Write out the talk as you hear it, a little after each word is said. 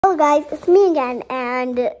guys, it's me again,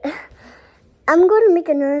 and I'm going to make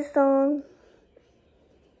another song.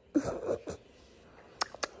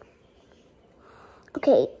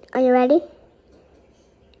 Okay, are you ready?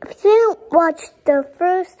 If you didn't watch the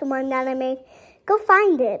first one that I made, go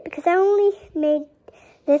find it, because I only made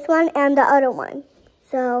this one and the other one.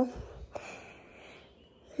 So,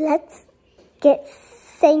 let's get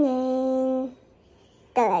singing.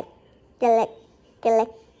 Galek, galek,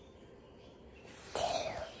 galek.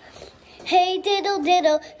 Hey diddle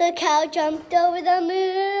diddle, the cow jumped over the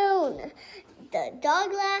moon. The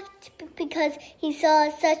dog laughed because he saw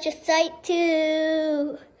such a sight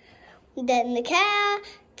too. Then the cat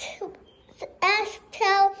asked,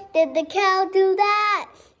 how did the cow do that?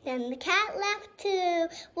 Then the cat laughed too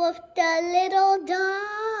with the little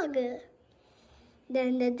dog.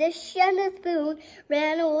 Then the dish and the spoon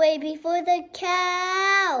ran away before the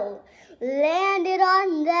cow landed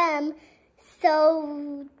on them,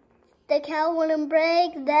 so the cow wouldn't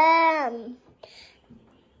break them.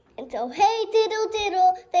 And so, hey diddle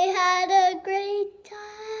diddle, they had a great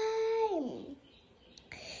time.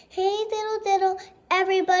 Hey diddle diddle,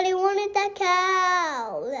 everybody wanted that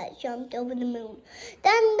cow that jumped over the moon.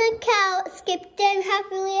 Then the cow skipped in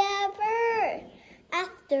happily ever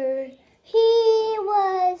after. He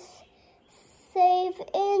was safe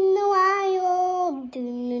in the wild.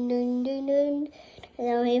 Dun, dun, dun, dun, dun. And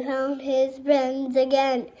then he found his friends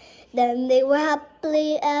again. Then they were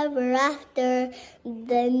happily ever after.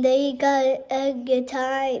 Then they got a good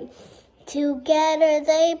time. Together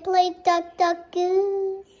they played duck, duck,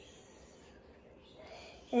 goose.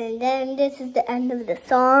 And then this is the end of the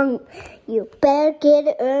song. You better get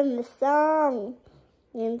it in the song.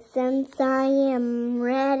 And since I am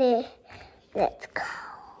ready, let's go.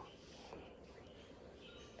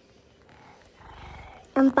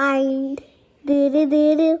 I'm fine. Diddle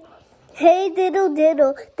diddle. Hey diddle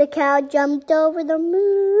diddle, the cow jumped over the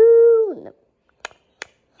moon.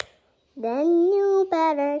 Then you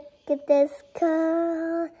better get this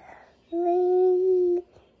calling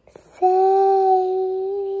safe.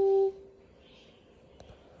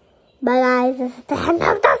 Bye guys, this is the end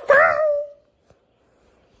of the